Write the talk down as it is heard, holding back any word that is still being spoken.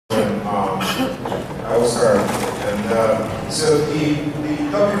I will start. And so the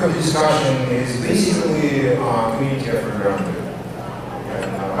topic of discussion is basically community effort grounded. And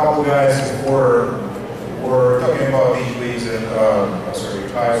a couple of guys before were talking about HBase and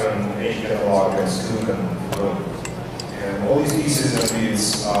Python, HCatalog, and Scoop, and Flow. And all these pieces and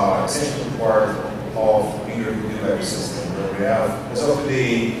these are essentially part of bigger Hadoop ecosystem where we have, as of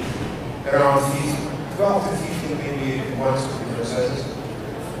today, around 12 to 15 maybe ones with different sizes.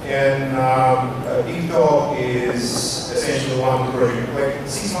 And Bigtop is essentially one project. Like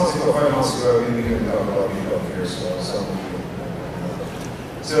 6 months ago, 5 months ago, we didn't talk about Bigtop here,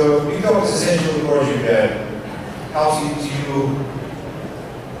 so Bigtop is essentially a project that helps you to,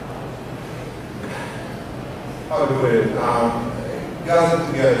 how to put it, gather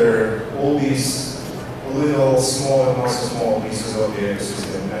together all these little small and not so small pieces of the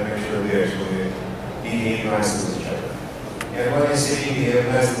ecosystem and make sure they actually behave nicely with each other. And when I say behave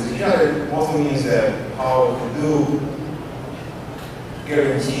nicely with each other, it mostly means that how Hadoop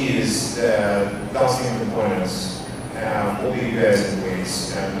guarantees that downstream components have all the APIs in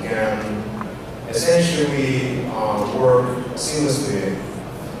place and can essentially work seamlessly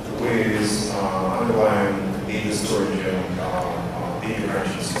with underlying data storage and data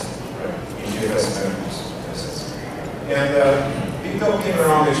branching system, right? HDFS and Bigtop came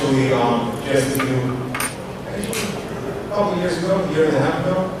around actually just a couple of years ago, a year and a half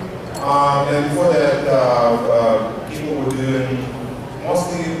ago. And before that, people were doing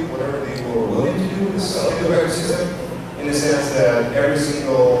mostly whatever they were willing to do with the Hadoop ecosystem, in the sense that every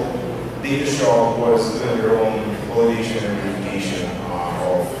single data shop was doing their own validation and verification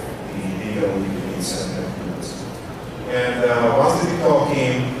of the data leaks and inputs. And once the Bigtop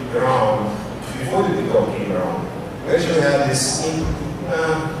came around, before the Bigtop came around, we actually had this,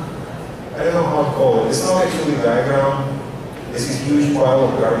 I don't know how to call it. It's not actually a diagram. It's a huge pile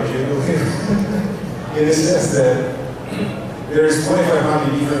of garbage, I believe. In the sense that there's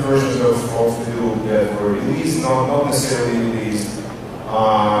 2,500 different versions of Hadoop that were released, not necessarily released,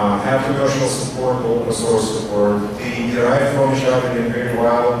 have commercial support, open source support. They derive from each other in very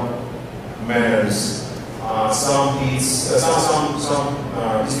wild manners. Some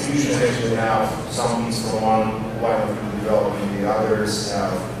distributions actually have some beats from one line of development, the others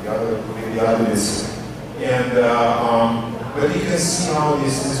have the others. And but you can see how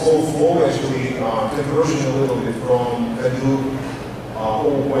this whole flow actually conversion a little bit from Hadoop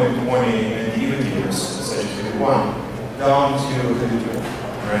 0.20 and even years, essentially one, down to Hadoop,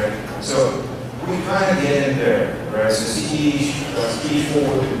 right? So we kind of get in there, right? So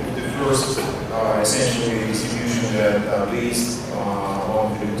CH4, the first essentially distribution that based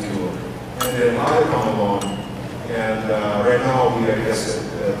on Hadoop, and then other come along, and right now we, I guess,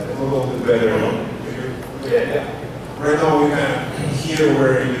 a little bit better. Yeah. Right now we kind of here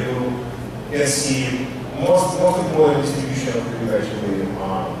where you can see most important distribution of Hadoop actually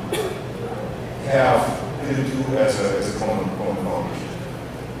have Hadoop as a common foundation.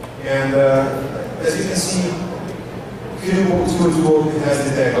 And as you can see, Hadoop 2.2 has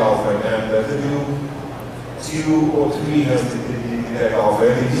the tag alpha, and Hadoop 2.3 has the tag alpha.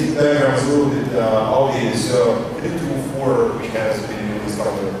 And these diagrams are a little bit outdated, so Hadoop 2.4, which has been released a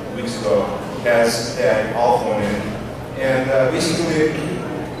couple of weeks ago, has tag alpha in it. And basically,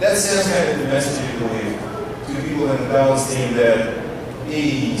 that sends kind of the message, I believe, to people in the downstream that,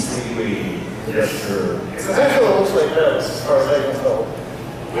 hey, stay away. Yes, sure. It actually looks like this, as far as I can tell.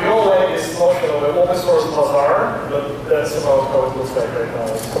 We all like this notion of an open source bazaar, but that's about how it looks like right now.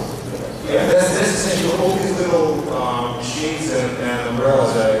 Yeah, that's essentially all these little shades and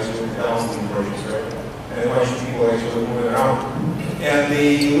umbrellas are actually downstream projects, right? And a bunch of people actually moving around. And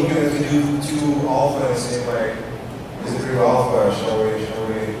they look at Hadoop 2 alpha and say, like, is it real alpha? Shall we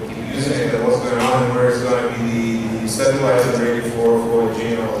keep using it? And what's going on? And where is going to be the stabilized and ready for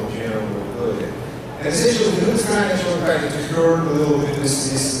general availability? And essentially, the Hadoop trying to hurt a little bit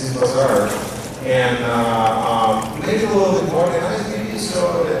this bazaar and make it a little bit more organized, maybe,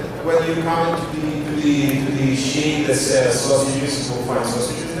 so that when you come to the shade that says sausages, you will find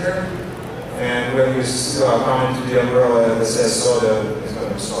sausages there. And when you come to the umbrella that says soda, it's going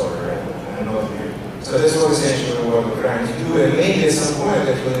to be soda, right? And not beer. So that's what essentially what we're trying to do, and maybe at some point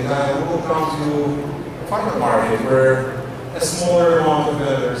actually we'll come to a farmer market where a smaller amount of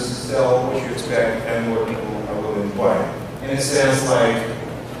vendors sell what you expect and what people are willing to buy. In a sense, like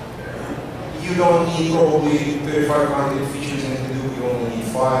you don't need probably 3,500 features in Hadoop, you only need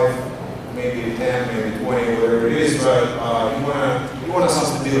 5, maybe 10, maybe 20, whatever it is, but you want some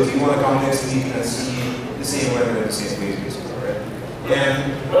stability, you want to come next week and see the same weather at the same place, basically, right?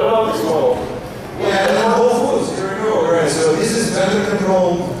 And what about this model? Yeah, and then Whole Foods, here we go, right? So this is vendor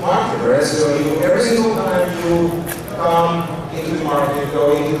controlled market, right? So every single time you come into the market,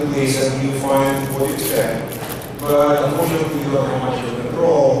 go into the place, and you find what you expect. But unfortunately, you don't have much of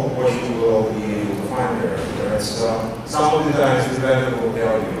control what you will be able to find there. Right? So some of the times the vendor will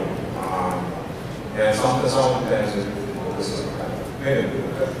tell you, and some of the times it will listen.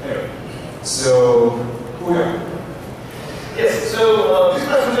 Anyway, so who we are? Yes, so this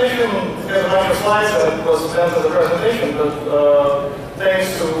presentation has a bunch of slides and was meant as a presentation, but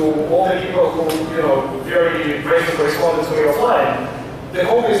thanks to all the people who, very gratefully responded to me offline, the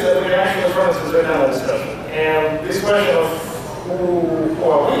hope is that we can actually turn this into a panel discussion. And this question of who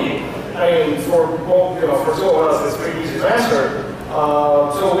are we, I mean, for both, for two of us, it's pretty easy to answer.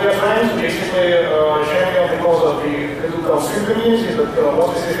 So we are trying to basically champion the cause of the Hadoop downstream community, but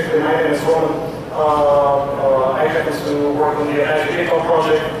more specifically, my name is Roman. I happen to work on the Apache Bigtop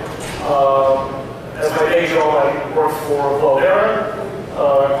project. As my day job, I work for Cloudera.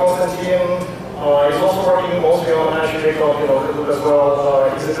 Konstantin is also working mostly on Apache Bigtop, Hadoop as well.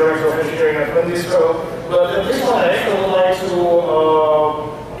 He's the director of engineering at WANdisco. But at this point, I actually would like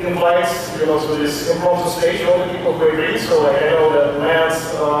to invite, to this impromptu stage all the people who agree. So I know that Matt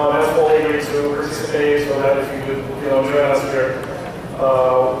Paul agreed to participate, so that if you could, join us here.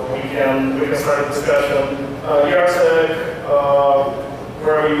 We can start the discussion. Yarcek,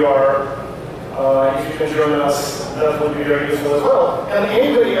 wherever you are, if you can join us, that would be very useful as well. And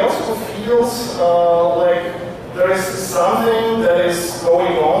anybody else who feels like there is something that is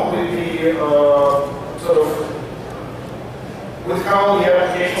going on with the with how the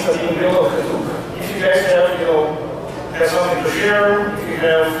applications are being built on Hadoop. If you guys have something to share, if you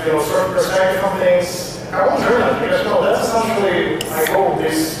have certain perspective on things. I won't turn that because that's essentially I hope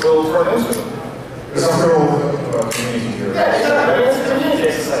this will turn into. It's after all community here. Yeah, exactly. It's a community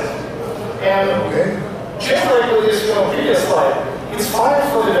exercise. And just like with this previous slide, it's fine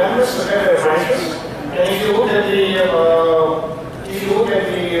for the vendors to have their branches. And if you look at the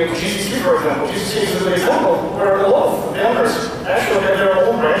GCC, for example, GCC is a good example where a lot of vendors actually have their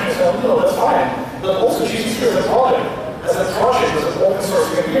own branches, and that's fine. But also GCC is a project. As a project, as an open source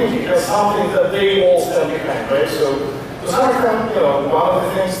community, has something that they all stand behind, right? So, to some extent, one of the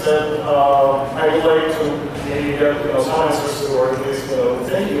things that I would like to maybe get, some answers to, or at least,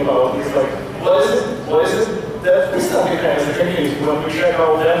 thinking about is like, what is it that we stand behind as a community when we check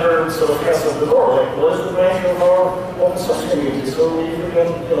our vendor cast at the door? Like, what is the branch of our open source community? So, if we can,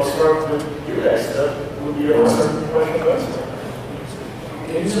 start with you guys, that would be a question to answer.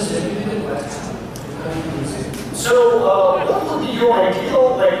 Can you just repeat the question? So, what would be your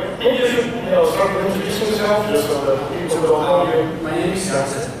ideal, maybe you should, start with introducing yourself, just so that people who don't know you. My name is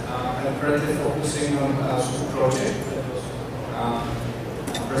Yarcek. I'm currently focusing on a school project that was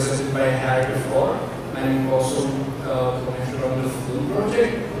presented by Harry before. I'm also commented on the full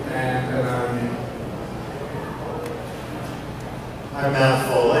project, and I'm Matt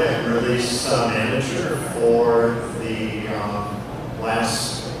Foley. I'm release manager for the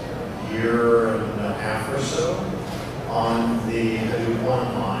last year and a half or so on the Hadoop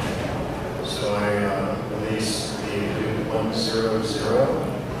 1 line. So I released the Hadoop 1.0.0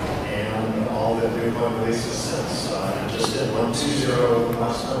 and all the Hadoop 1 releases since. I just did 1.2.0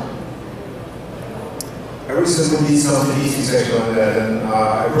 last time. I recently did some releases actually on that, and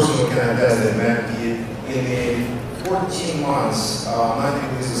I personally can attest that Matt did in the 14 months, 90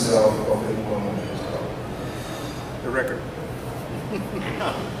 releases of Hadoop 1. The record.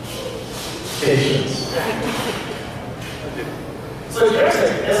 Patience. So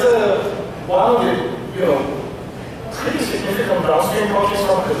Yarcek, as one of the pretty significant downstream projects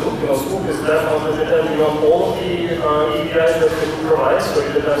from Hadoop, Scoop is definitely depending on all of the APIs that Hadoop provides, so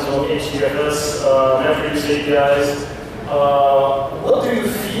it depends on HDFS, MapReduce APIs. What do you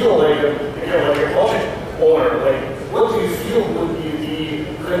feel like a project owner, what do you feel would be the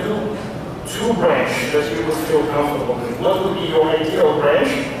Hadoop 2 branch that you would feel comfortable with? What would be your ideal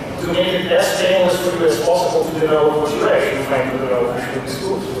branch to make it as painless for you as possible to develop what you're actually trying to develop, which would be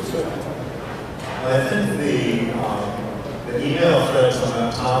schools? I think the email threads on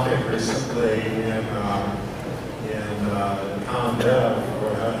that topic recently in Common Dev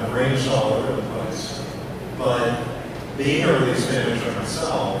have ranged all over the place. But being a release manager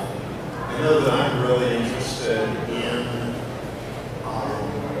myself, I know that I'm really interested in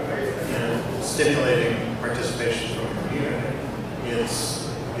stimulating participation from the community. It's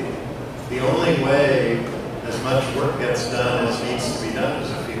the only way as much work gets done as needs to be done is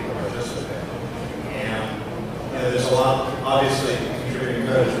if people participate. And there's a lot, obviously, contributing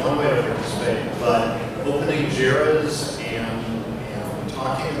code is one way to participate, but opening JIRAs and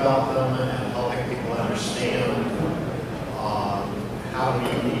talking about them and helping people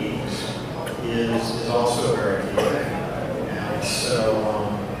weeks is also a very key thing. And so,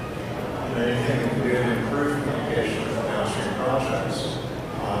 anything that can do to improve communication with downstream projects,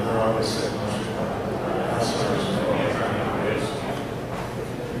 they're obviously the most important customers and what we're trying to do.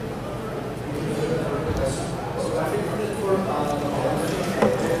 So I think for the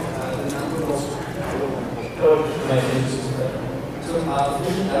number of so for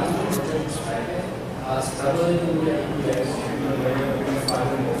the downstream project perspective, stabilizing the APIs when you find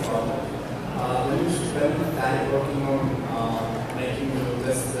them more problem. When you spend time working on making the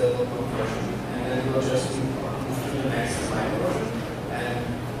test development version, and then you just move to the next line version, and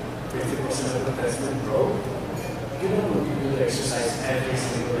 50% of the test will grow, you don't need to do the exercise every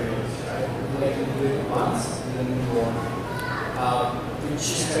single release, right? You like to do it once, and then move on. Which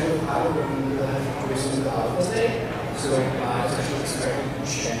is kind of hard when you have increase in the alpha state, so it's actually expected to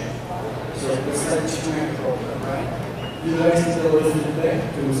change. So it's like changing the problem, right? Utilizing the load feedback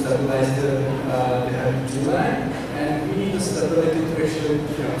to stabilize the Hadoop line, and we need to stabilize it to actually,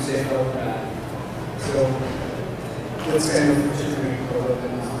 save our plan. So that's kind of changing the problem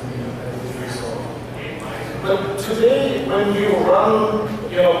and resolve. But today, when you run,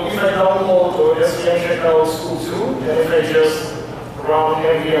 if I download or SVN checkout school 2, and if I just run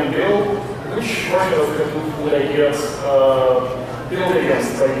npm build, which version of Hadoop would I get build against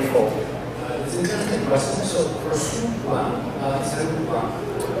by default? It's an interesting question. So for Scoop 1, it's Hadoop 1.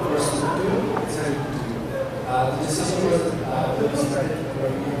 For Scoop 2, it's Hadoop 2. The decision was that we started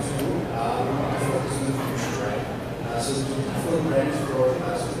working on Scoop. We want to focus on the future, right? So the different branch for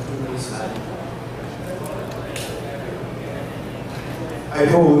Scoop 2 release time. I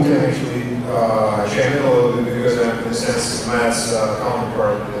hope we can actually chime in a little bit because I'm, in a sense, Matt's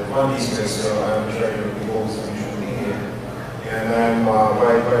counterpart at WANdisco, so I'm trying to be both usually here. And I'm,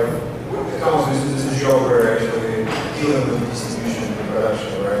 it comes with this job where actually dealing with distribution and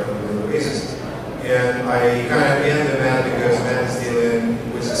production, right, on a daily basis. And I kind of end the Matt because Matt's dealing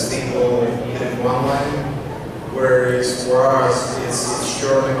with a stable one line, whereas for us, it's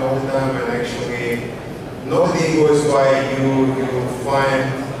churning all the time and actually not the day goes by, you find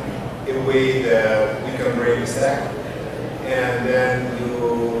a way that you can break the stack, and then you,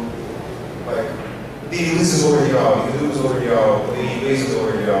 like, the release is already out, the Hadoop is already out, the base is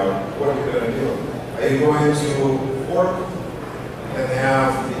already out. What are you going to do? Are you going to fork and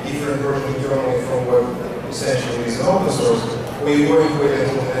have a different version internally from what essentially is an open source, or are you going to wait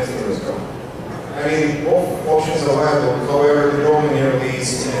until the next release comes? I mean, both options are viable. However, the problem here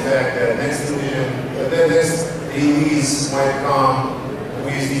leads in the fact that next release might come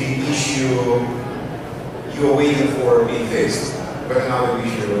with the issue you're waiting for being fixed, but another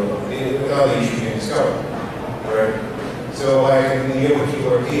issue being discovered, right? So, like in your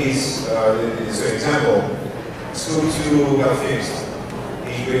particular case, this example, Scoop 2 got fixed.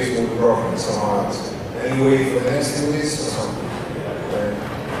 Each base will be broken somehow else, and you wait for the next release or something, right?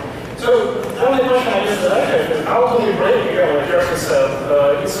 So, the only question I guess that I have is how can we break, like Jeffrey said,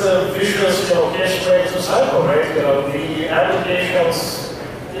 it's a vicious, cache breakthrough cycle, right? The applications,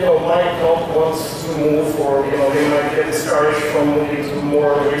 might not want to move, or, they might get discouraged from moving to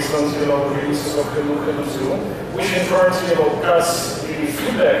more recent, releases of Hadoop 2, which in turn, cuts the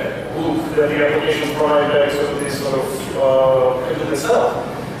feedback loop that the applications provide back to this sort of Hadoop itself.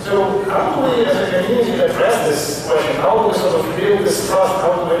 So how do we, as a community, address this question? How do we sort of build this trust?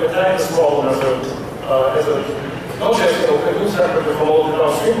 How do we attack this problem as a not just Hadoop separate from all the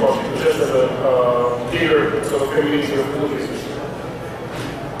downstream projects, but just as a bigger sort of community of Hadoop users?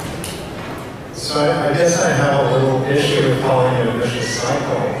 So I guess I have a little issue with calling it a vicious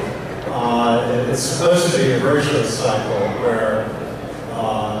cycle. It's supposed to be a virtuous cycle where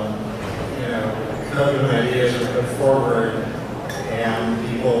code and ideas are put forward and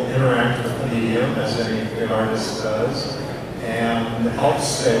people interact with the medium, as any good artist does, and helps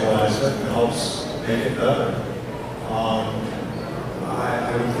stabilize it and helps make it better. I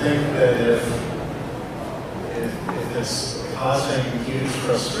would think that if it's causing huge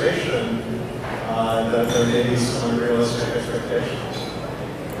frustration, that there may be some unrealistic expectations.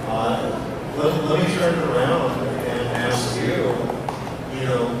 Let me turn it around and ask you,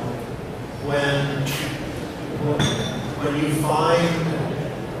 when you find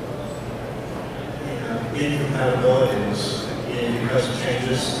incompatibilities because of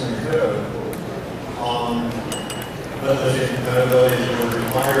changes in the code, but those incompatibilities were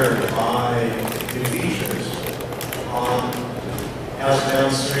required by new features, as a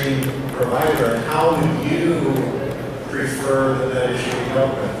downstream provider, how would you prefer that issue be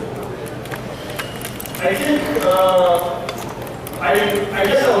dealt with? I think, I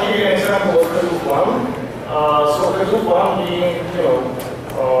guess I'll give you an example of Hadoop 1. So Hadoop 1 being,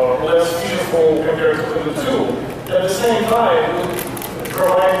 Hadoop 2, at the same time would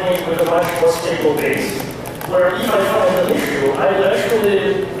provide me with a much more stable base, where if I find an issue, I would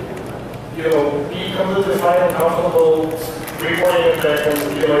actually, be completely fine and comfortable reporting it back and,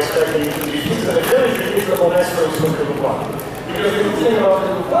 expecting it to be fixed. And a very predictable next release of Hadoop 1. Because the good thing about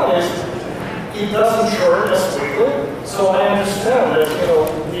Hadoop 1 is it doesn't churn as quickly, so I understand that,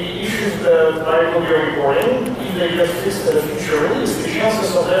 the issues that I will be reporting, if they get fixed in a future release, the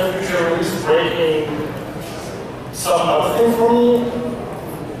chances of that future release breaking some other thing for me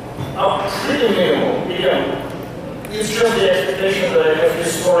are pretty minimal. Again, it's just the expectation that I have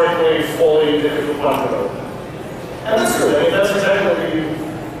historically fallen in the Hadoop 1 development. And that's good. I mean, that's exactly the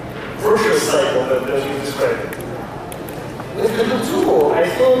virtuous cycle that you described. With Hadoop 2, I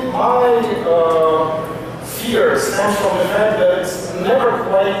think my fear stems from the fact that it's never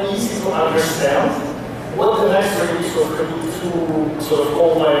quite easy to understand what the next release of Hadoop 2 sort of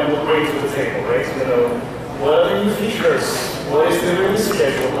code line will bring to the table, right? What are the new features? What is the release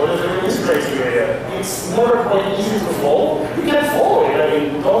schedule? What is the release criteria? It's never quite easy to follow. You can follow it. I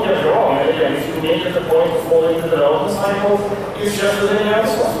mean, don't get me wrong. And again, if you make it a point of following the development cycle, it's just as any other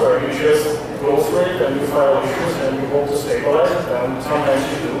software. You just go through it and you file issues and you hope to stabilize it, and sometimes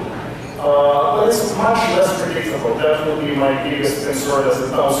you do. But it's much less predictable. That would be my biggest concern as a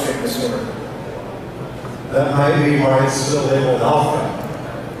downstream consumer. That might be why it's still labeled alpha.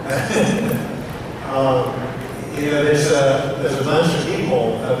 There's a bunch of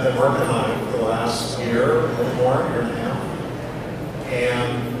people that have been working on it for the last year or more, year and a half,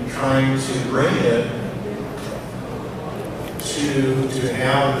 and trying to bring it to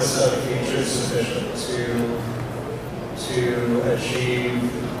have the set of features sufficient to achieve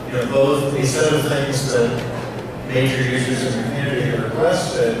both the set of things that major users in the community have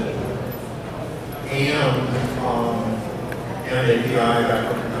requested and API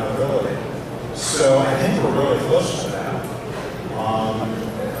backward compatibility. So I think we're really close to that. I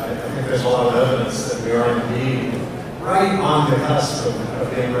think there's a lot of evidence that we are indeed right on the cusp of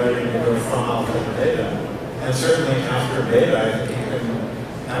being ready to go from alpha to beta. And certainly after beta, I think you can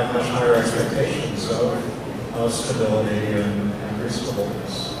have much higher expectations of stability and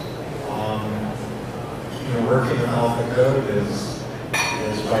reasonableness. Working with alpha code is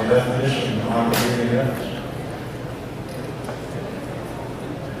by definition on the leading edge.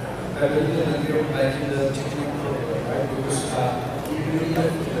 I will go back to the technical program, right? Because you really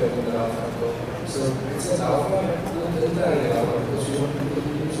have to develop the alpha code. So it says alpha, the entire alpha, because you want people to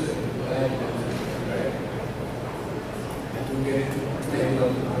use it, right? To get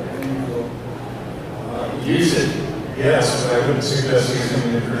use it, yes, but I wouldn't suggest using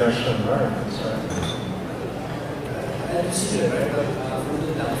it in production environments, right? And you see that, right? From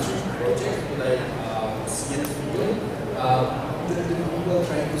the downstream project, like CN Fuel, the people are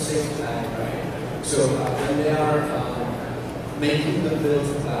trying to save time, right? So when they are making the build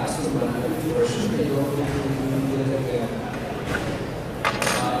fast in one version, they don't need to build it again.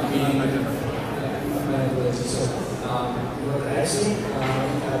 Meaning manually. So what I see,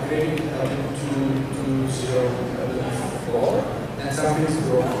 creating 2.0.4, and something's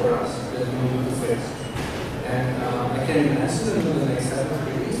broken for us that we need to fix. And I can imagine that in the next step of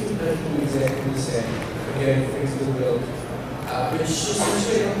release, we have to do exactly the same. Again, fix the build. Which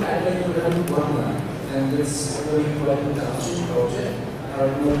essentially don't add any value to one line. And it's a very important downstream project. I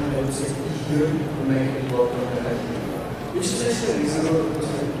would say here to make it work on the idea. Which is actually reasonable because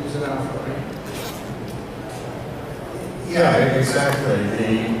we use an alpha, right? Yeah, exactly.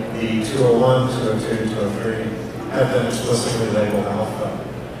 The 201, 202, 203 have been explicitly labeled alpha.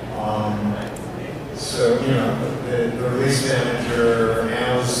 So, the release manager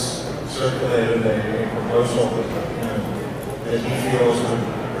has circulated a proposal that he feels or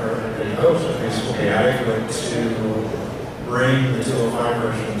that he hopes at least will be adequate to bring the 205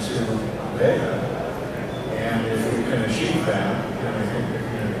 version to beta. And if we can achieve that, and I think the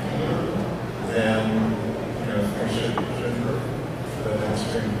community can, then we should improve the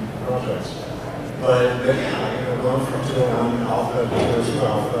downstream projects. But yeah, going from 201 alpha to 202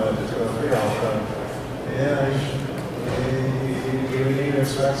 alpha to 203 alpha, yeah, you need to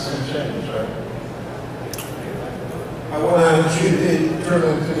expect some change, right? I want to turn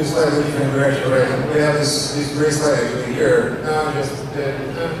to this slide with different direction, right? We have this great slide actually here. No, just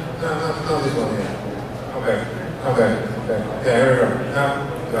not this one here. Okay. Yeah, here we go.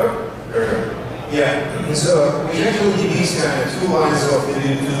 Go. There we go. Yeah. So we actually need these kind of two lines of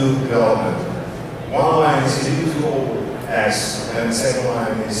Hadoop 2 development. One line is Hadoop 2.x, and the second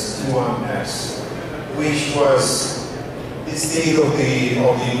line is 2.1x, which was the state of the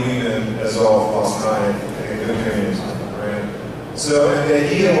agreement as of last night in the community. So, and the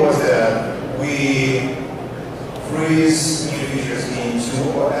idea was that we freeze new features in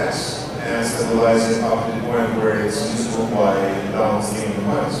 2.x and stabilize it up to the point where it's useful by downstream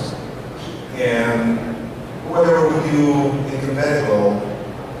devices. And whatever we do incompatible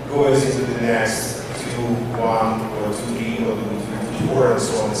goes into the next 2.1 or 2.3 or 2.4 and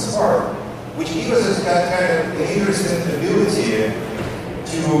so on and so forth, which gives us that kind of an interesting ability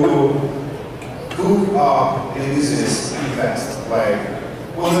to cook up releases pretty fast. Like,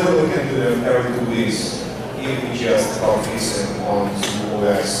 we literally can do them every 2 weeks if we just are fixing on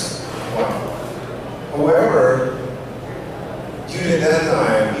 2.OS 1. However, during that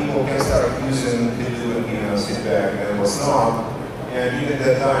time, people can start using Hadoop and giving us feedback and what's not. And during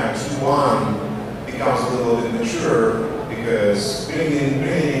that time, 2.1 becomes a little bit mature because bringing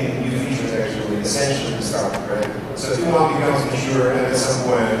in new features actually essentially started, right? So 2.1 becomes mature, and at some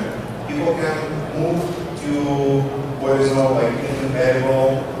point, people can move to what is known like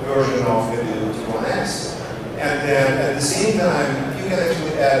incompatible version of Hadoop 2.1x. And then at the same time, you can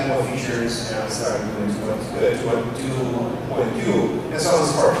actually add more features and start doing 2.2 and so on and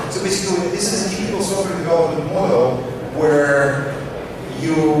so forth. So basically, this is a typical software development model where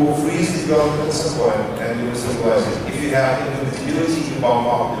you freeze the development at some point and you stabilize it. If you have incompatibility, you bump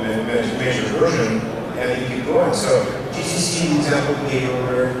up the major version and you keep going. So GCC, example we gave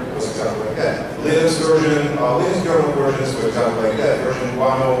earlier, was exactly like that. Linux version, Linux kernel versions were exactly like that. Version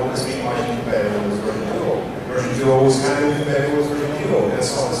 1.0 has been much incompatible with version 2.0. Version 2.0 was kind of incompatible with version 2.0, and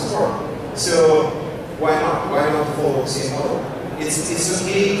so on and so forth. So why not? Why not follow the same model? It's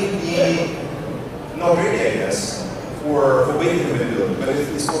okay to be not ready, I guess, for waiting compatibility, but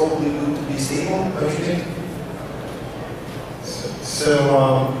it's probably good to be stable, don't you think? So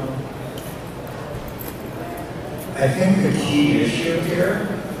I think the key issue here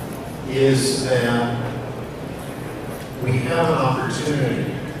is that we have an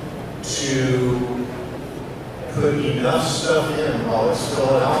opportunity to put enough stuff in while it's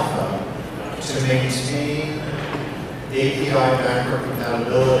still at alpha to maintain API backward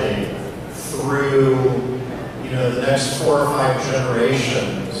compatibility through the next 4 or 5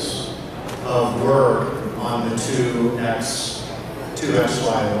 generations of work on the 2xy1.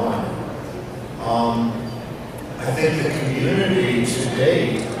 I think the community to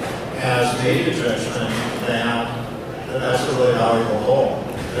date has made a judgment that that's a really valuable goal,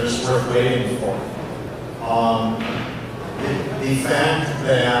 that it's worth waiting for. The fact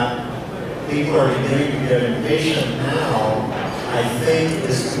that people are beginning to get impatient now, I think,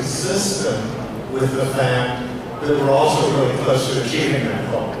 is consistent with the fact that we're also really close to achieving that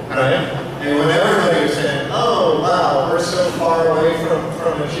goal, right? And when everybody was saying, oh, wow, we're so far away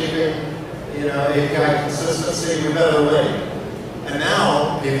from achieving API consistency, we better wait. And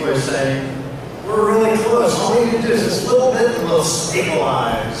now people are saying, we're really close. All we need to do is this little bit and we'll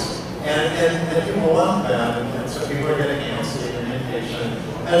stabilize. And people want that, and so people are getting antsy and impatient.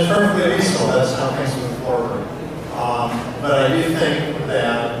 And it's perfectly reasonable, that's how things move forward. But I do think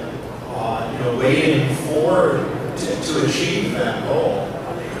that waiting to achieve that goal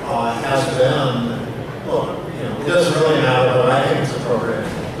has been, it doesn't really matter, but I think it's appropriate.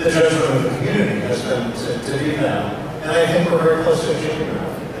 The judgment of the community has been to do that. And I think we're very close to achieving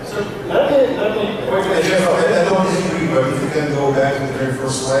that. So let me quickly I don't disagree, but if you can go back to the very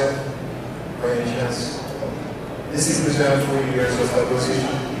first slide, by any chance. This is presented 40 years of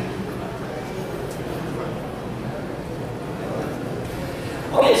stabilization.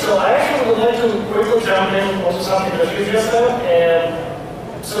 Okay, so I actually would like to quickly jump in onto something that you just said,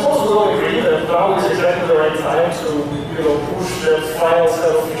 and suppose we all agree that now is exactly the right time to push that final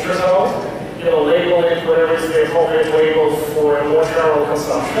set of features out, label it whatever is the appropriate label for a more general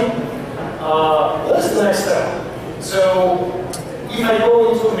consumption. What is the next step? So if I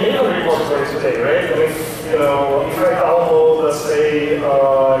go into a main repository today, right, and if I download, let's say,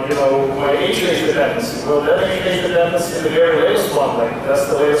 my H-based dependency, well, that H-based dependency is the very latest one, like that's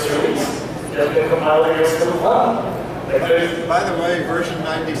the latest release. It has been compiled against the one. By the way, version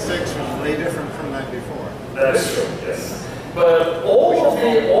 96 was way different from 94. That is true, yes. But all of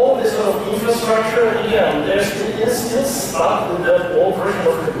this sort of infrastructure, again, it is still stuck with that old version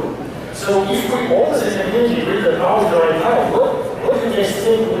of Hadoop. So if we all as a community agree that now is the right time, what do you guys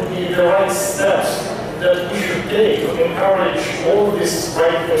think would be the right steps that we should take to encourage all of these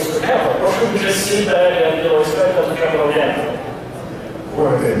right things to happen? Or should we just sit back and expect them to happen again?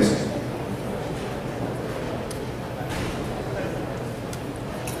 Four things.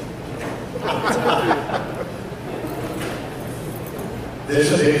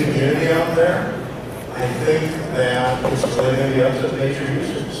 There's a big community out there. I think that it's really going to be up to the major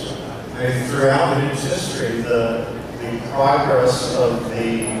users. I mean, throughout Hadoop's history, the progress of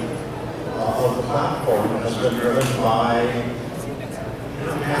the of the platform has been driven by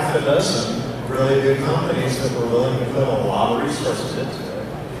half a dozen really good companies that were willing to put a lot of resources into it.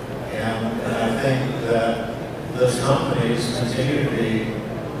 And I think that those companies continue to be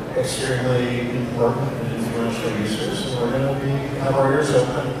extremely important and influential users, and we're going to have our ears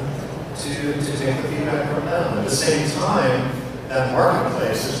open to take the feedback from them. At the same time, that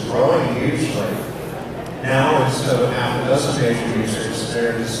marketplace is growing hugely. Now, instead of half a dozen major users,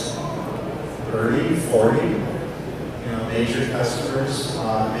 there's 30, 40 major customers,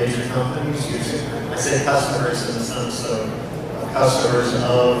 major companies using. I say customers in the sense of customers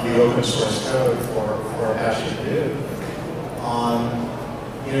of the open source code for Apache Hadoop.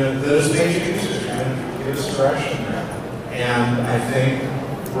 Those major users are going to give us direction there. And I think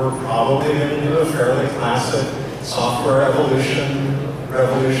we're probably going to do a fairly classic software evolution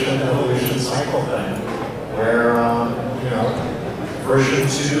cycle thing, where version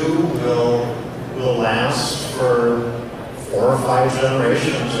 2 will last for 4 or 5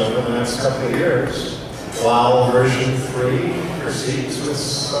 generations over the next couple of years, while version 3 proceeds with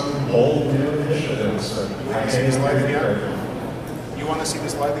some bold new initiatives. You want to see the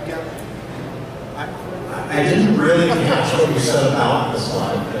slide again? I didn't really catch what you said about the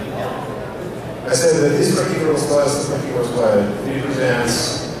slide. I said that this particular slide represents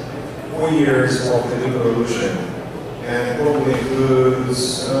 4 years of the Hadoop evolution, and it probably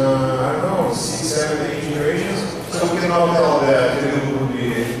includes, I don't know, 6, 7, 8 generations. So we cannot tell that Hadoop would be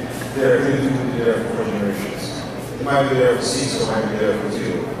there, Hadoop would be there for 4 generations. It might be there for 6 or might be there for 2,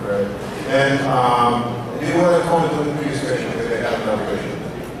 right? And do you want to comment on the previous question? Because I have another question.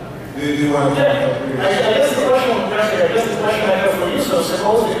 Do you want to comment on the previous question? I guess the question I have for you, so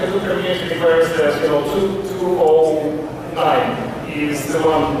suppose the Hadoop community declares that 209 is the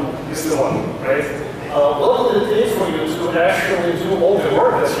one, right? What would it take for you to actually do all the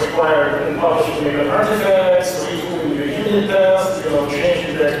work that's required in publishing new artifacts, retooling your unit tests,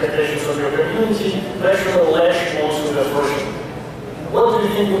 changing the expectations of your community, to actually latch onto that version? What do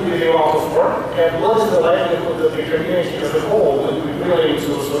you think would be the amount of work, and what is the likelihood that the community as a whole would be willing to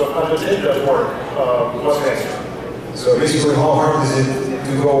sort of undertake that work? What's the answer? So basically, how hard is it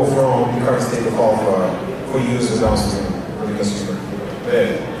to go from the current state of alpha for use as downstream for the consumer?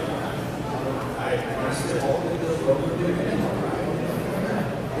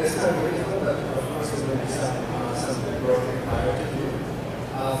 Yes, I'm very sure that of course there will be some growth required to do.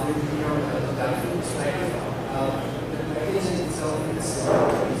 From the downstream perspective, the packaging itself is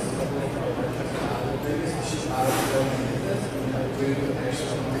the biggest issue out of doing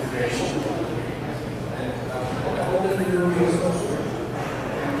potential integration. And all the new resources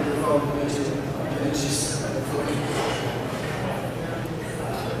and the which is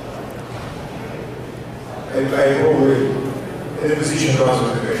I probably, in the position of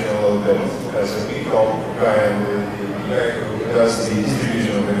answer a little bit, as a Bigtop guy and the guy who does the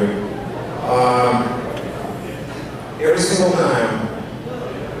distribution of Hadoop. Every single time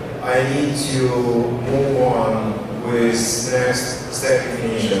I need to move on with next step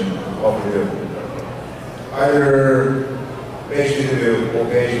definition of Hadoop. Either page Hadoop or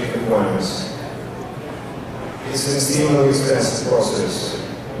page deployments. It's an extremely expensive process,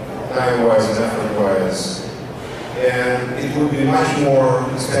 time-wise and effort-wise. And it would be much more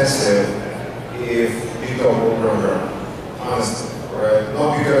expensive if Bigtop would run there, honestly, right?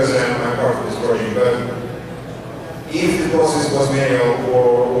 Not because I'm part of this project, but if the process was manual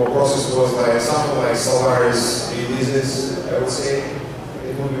or process was like something like Solaris releases, I would say,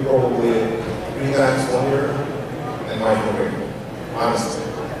 it would be probably 3 times longer and much more painful, honestly.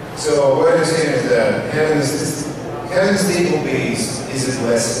 So what I'm saying is that having a stable base is a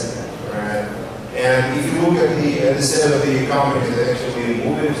blessing, right? And if you look at the set of the companies that actually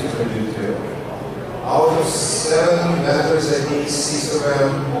move into Hadoop 2, out of 7 vendors, I think 6 of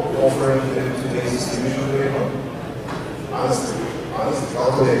them offering Hadoop 2-based distribution available. Honestly,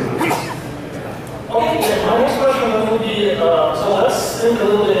 calculated. Okay, my next question would be, so let's think a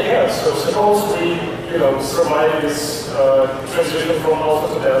little bit ahead. So suppose we, survive this transition from alpha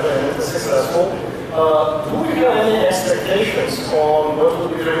to beta and it's successful. Do we have any expectations on what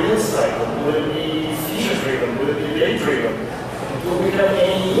would be the release cycle? Would it be feature-driven? Would it be date-driven? Do we have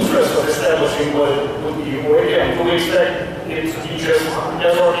any interest of establishing what it would be? Or again, do we expect it to be just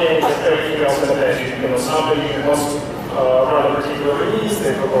as organic as everything else in Apache? Somebody wants to run a particular release,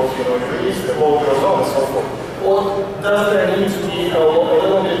 they propose a release, the whole goes on and so forth. Or does there need to be a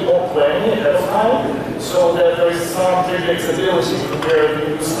little bit more planning ahead of time so that there is some predictability where the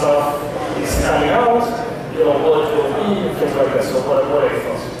new stuff is coming out, what it will be, things like that. So what are your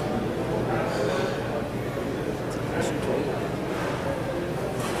thoughts?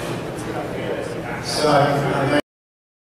 So I